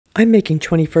I'm making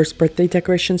 21st birthday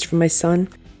decorations for my son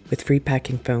with free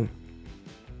packing foam.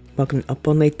 Welcome to Up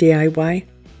All Night DIY.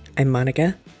 I'm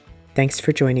Monica. Thanks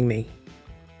for joining me.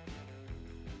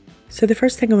 So the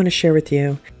first thing I want to share with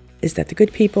you is that the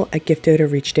good people at Giftota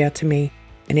reached out to me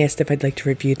and asked if I'd like to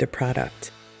review the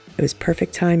product. It was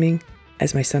perfect timing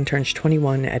as my son turns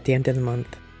 21 at the end of the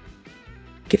month.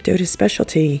 Giftota's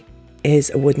specialty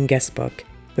is a wooden guest book,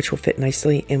 which will fit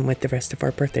nicely in with the rest of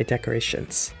our birthday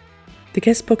decorations. The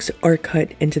guest books are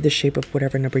cut into the shape of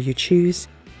whatever number you choose,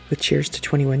 with cheers to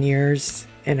 21 years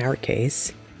in our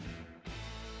case.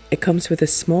 It comes with a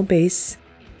small base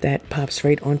that pops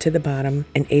right onto the bottom,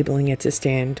 enabling it to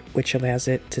stand, which allows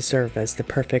it to serve as the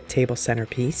perfect table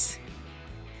centerpiece.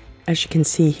 As you can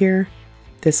see here,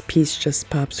 this piece just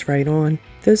pops right on.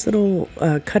 Those little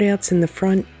cutouts in the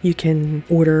front, you can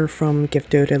order from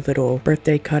Giftota, little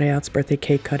birthday cutouts, birthday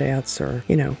cake cutouts, or,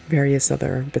 various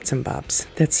other bits and bobs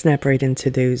that snap right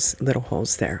into those little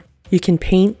holes there. You can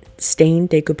paint, stain,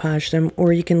 decoupage them,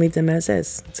 or you can leave them as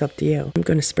is. It's up to you. I'm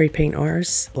going to spray paint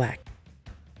ours black.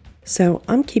 So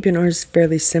I'm keeping ours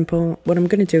fairly simple. What I'm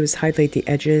going to do is highlight the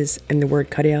edges and the word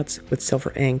cutouts with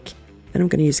silver ink, and I'm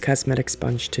going to use cosmetic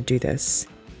sponge to do this.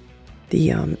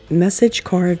 The message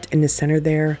carved in the center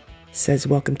there says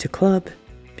welcome to club,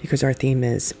 because our theme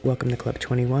is welcome to club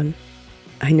 21.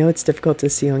 I know it's difficult to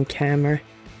see on camera,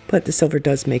 but the silver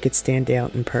does make it stand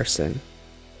out in person.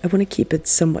 I want to keep it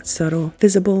somewhat subtle,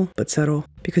 visible but subtle,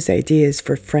 because the idea is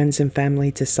for friends and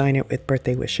family to sign it with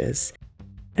birthday wishes.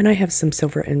 And I have some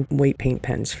silver and white paint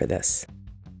pens for this.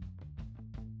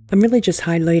 I'm really just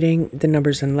highlighting the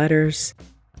numbers and letters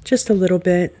just a little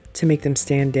bit to make them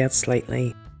stand out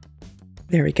slightly.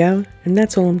 There we go, and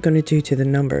that's all I'm going to do to the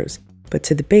numbers. But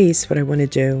to the base, what I want to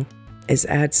do is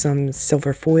add some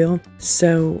silver foil.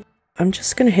 So I'm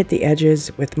just going to hit the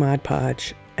edges with Mod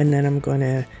Podge, and then I'm going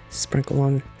to sprinkle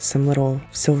on some little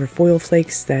silver foil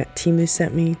flakes that Timu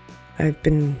sent me. I've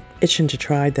been itching to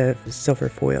try the silver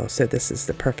foil, so this is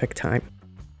the perfect time.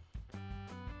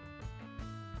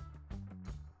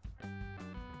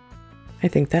 I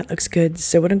think that looks good.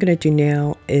 So what I'm going to do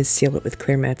now is seal it with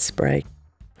clear matte spray.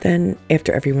 Then,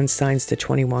 after everyone signs to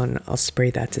 21, I'll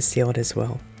spray that to seal it as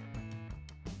well.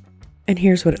 And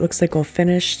here's what it looks like all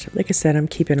finished. Like I said, I'm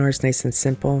keeping ours nice and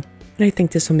simple, and I think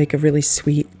this will make a really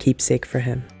sweet keepsake for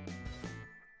him.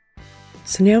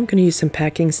 So now I'm going to use some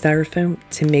packing styrofoam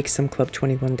to make some Club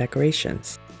 21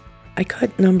 decorations. I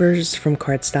cut numbers from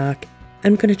cardstock.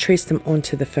 I'm going to trace them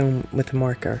onto the foam with a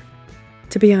marker.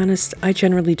 To be honest, I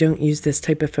generally don't use this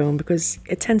type of foam because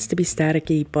it tends to be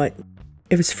staticky, but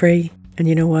it was free. And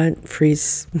you know what?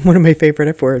 Free's one of my favorite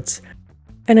F words.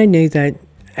 And I knew that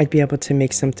I'd be able to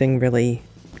make something really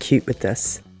cute with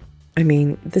this. I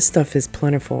mean, this stuff is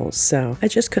plentiful, so I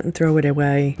just couldn't throw it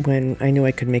away when I knew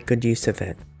I could make good use of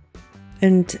it.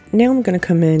 And now I'm going to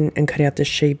come in and cut out the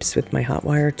shapes with my hot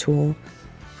wire tool.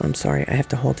 I'm sorry, I have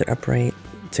to hold it upright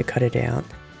to cut it out.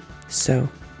 So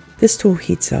this tool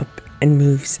heats up and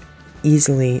moves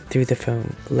easily through the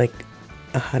foam like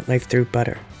a hot knife through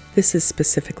butter. This is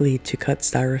specifically to cut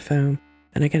styrofoam,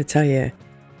 and I gotta tell you,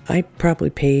 I probably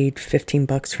paid 15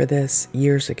 bucks for this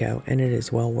years ago, and it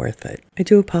is well worth it. I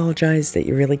do apologize that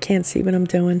you really can't see what I'm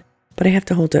doing, but I have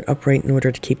to hold it upright in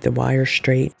order to keep the wire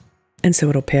straight, and so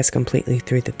it'll pass completely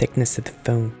through the thickness of the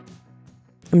foam.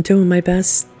 I'm doing my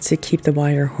best to keep the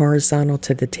wire horizontal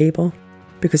to the table,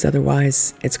 because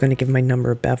otherwise it's going to give my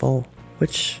number a bevel,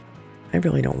 which I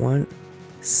really don't want.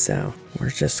 So we're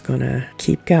just gonna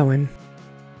keep going.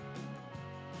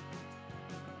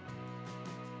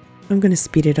 I'm going to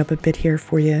speed it up a bit here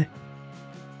for you.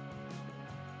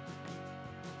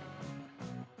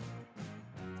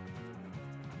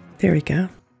 There we go.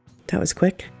 That was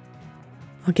quick.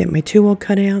 I'll get my tool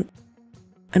cut out,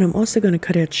 and I'm also going to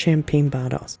cut out champagne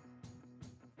bottles.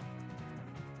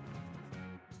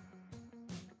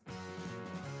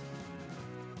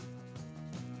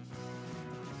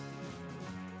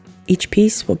 Each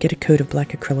piece will get a coat of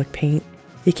black acrylic paint.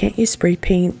 You can't use spray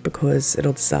paint because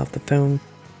it'll dissolve the foam,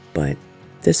 but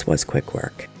this was quick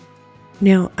work.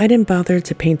 Now, I didn't bother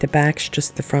to paint the backs,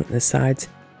 just the front and the sides,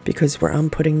 because where I'm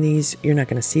putting these, you're not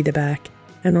going to see the back,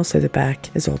 and also the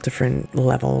back is all different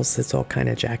levels, it's all kind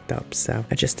of jacked up, so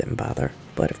I just didn't bother,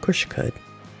 but of course you could.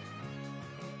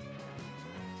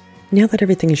 Now that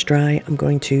everything is dry, I'm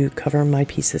going to cover my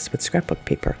pieces with scrapbook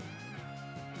paper.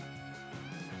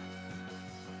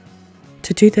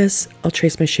 To do this, I'll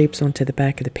trace my shapes onto the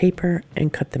back of the paper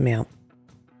and cut them out.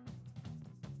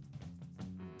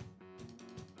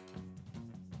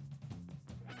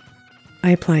 I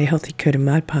apply a healthy coat of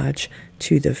Mod Podge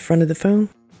to the front of the foam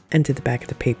and to the back of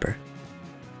the paper.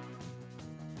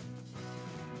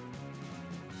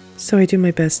 So I do my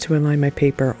best to align my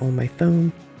paper on my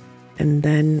foam, and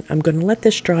then I'm going to let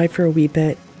this dry for a wee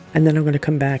bit, and then I'm going to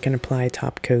come back and apply a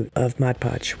top coat of Mod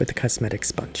Podge with a cosmetic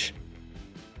sponge.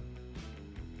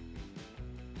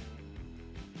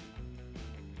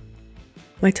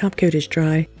 My top coat is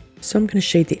dry, so I'm going to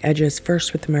shade the edges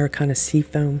first with Americana Sea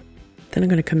Foam, then I'm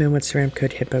going to come in with Ceramic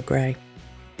Coat Hippo Gray.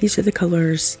 These are the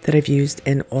colors that I've used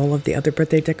in all of the other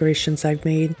birthday decorations I've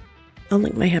made. I'll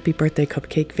link my happy birthday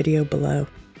cupcake video below,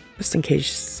 just in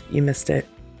case you missed it.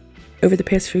 Over the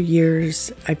past few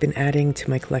years, I've been adding to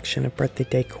my collection of birthday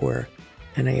decor,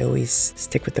 and I always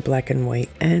stick with the black and white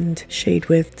and shade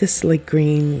with this light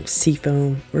green sea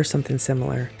foam or something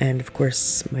similar, and of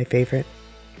course my favorite,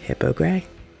 Hippo Gray.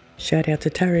 Shout out to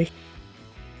Terry.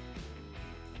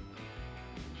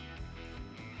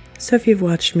 So if you've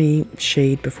watched me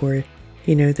shade before,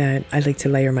 you know that I like to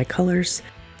layer my colors.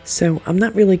 So I'm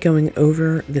not really going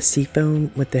over the sea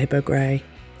foam with the Hippo Gray.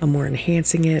 I'm more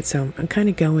enhancing it, so I'm kind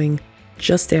of going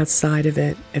just outside of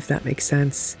it, if that makes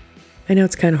sense. I know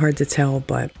it's kind of hard to tell,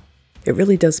 but it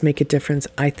really does make a difference,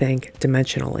 I think,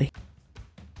 dimensionally.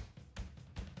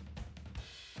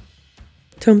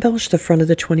 To embellish the front of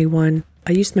the 21,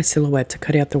 I used my silhouette to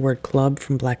cut out the word club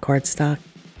from black cardstock,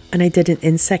 and I did an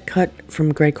inset cut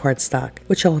from gray cardstock,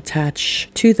 which I'll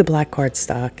attach to the black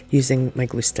cardstock using my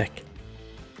glue stick.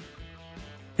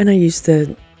 And I used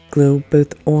the glue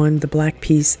both on the black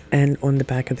piece and on the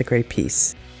back of the gray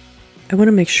piece. I want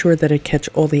to make sure that I catch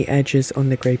all the edges on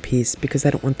the gray piece because I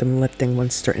don't want them lifting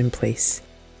once they're in place.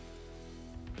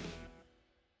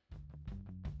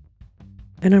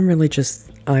 And I'm really just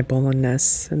eyeballing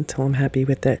this until I'm happy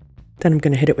with it. Then I'm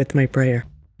going to hit it with my brayer.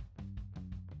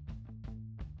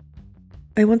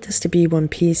 I want this to be one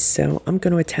piece, so I'm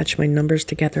going to attach my numbers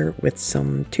together with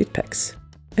some toothpicks.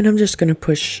 And I'm just going to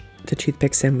push the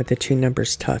toothpicks in with the two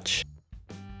numbers touch.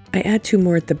 I add two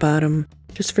more at the bottom,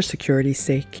 just for security's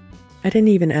sake. I didn't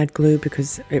even add glue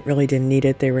because it really didn't need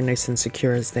it. They were nice and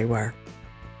secure as they were.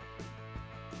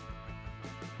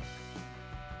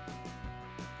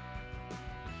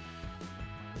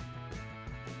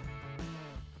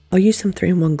 I'll use some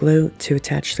 3-in-1 glue to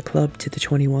attach the club to the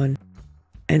 21.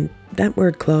 And that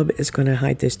word club is going to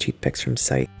hide those toothpicks from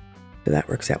sight, so that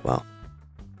works out well.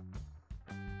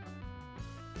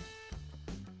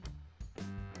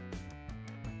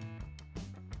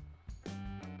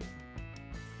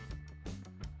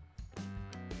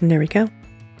 And there we go,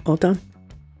 all done.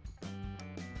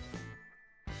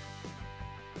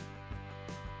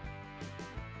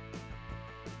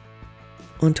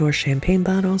 Onto our champagne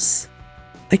bottles.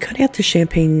 I cut out the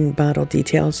champagne bottle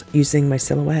details using my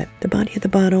silhouette. The body of the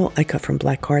bottle I cut from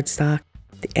black cardstock,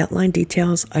 the outline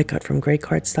details I cut from gray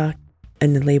cardstock,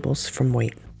 and the labels from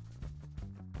white.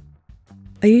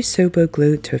 I used Sobo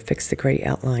glue to affix the gray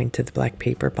outline to the black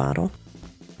paper bottle.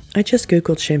 I just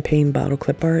googled champagne bottle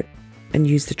clip art and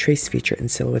used the trace feature in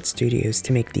Silhouette Studios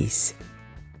to make these.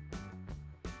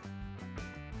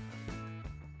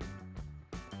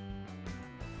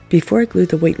 Before I glue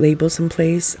the white labels in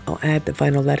place, I'll add the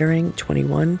vinyl lettering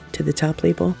 21 to the top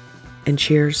label and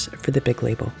cheers for the big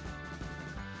label.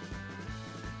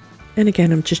 And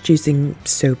again, I'm just using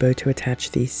Sobo to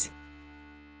attach these.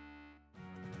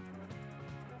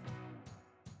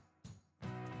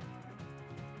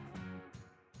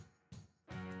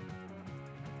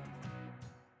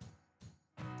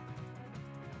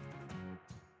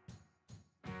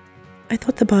 I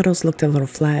thought the bottles looked a little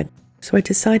flat, so I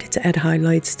decided to add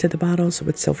highlights to the bottles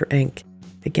with silver ink.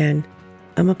 Again,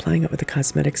 I'm applying it with a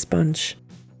cosmetic sponge,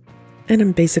 and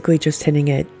I'm basically just hitting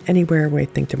it anywhere where I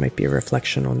think there might be a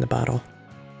reflection on the bottle.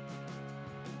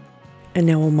 And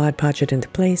now I'll Mod Podge it into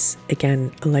place.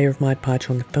 Again, a layer of Mod Podge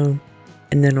on the foam,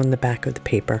 and then on the back of the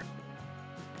paper.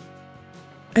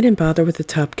 I didn't bother with the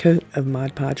top coat of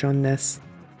Mod Podge on this.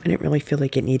 I didn't really feel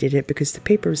like it needed it because the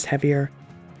paper was heavier,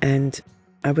 and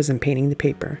I wasn't painting the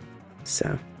paper,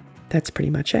 so that's pretty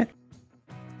much it.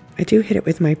 I do hit it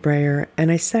with my brayer,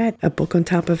 and I set a book on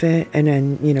top of it and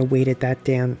then, weighted that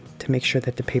down to make sure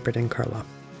that the paper didn't curl up.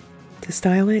 To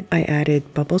style it, I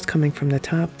added bubbles coming from the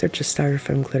top. They're just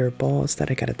styrofoam glitter balls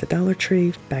that I got at the Dollar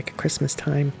Tree back at Christmas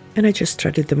time, and I just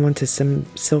threaded them onto some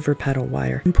silver paddle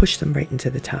wire and pushed them right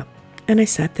into the top. And I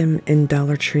set them in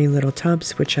Dollar Tree little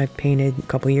tubs, which I painted a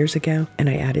couple years ago, and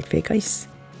I added fake ice.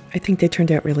 I think they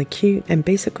turned out really cute, and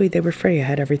basically they were free. I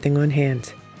had everything on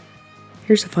hand.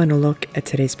 Here's a final look at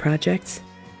today's project.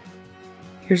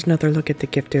 Here's another look at the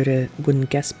Giftota wooden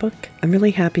guest book. I'm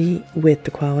really happy with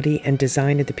the quality and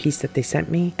design of the piece that they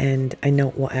sent me, and I know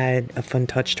it will add a fun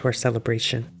touch to our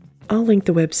celebration. I'll link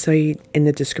the website in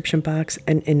the description box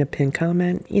and in the pinned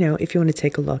comment, if you want to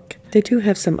take a look. They do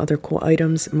have some other cool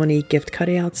items, money gift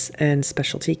cutouts, and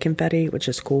specialty confetti, which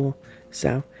is cool.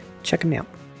 So check them out.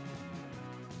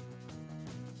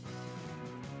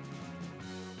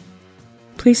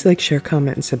 Please like, share,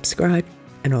 comment, and subscribe,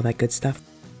 and all that good stuff.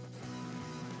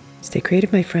 Stay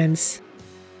creative, my friends.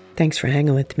 Thanks for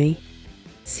hanging with me.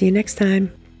 See you next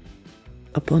time.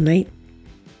 Up all night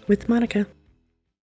with Monica.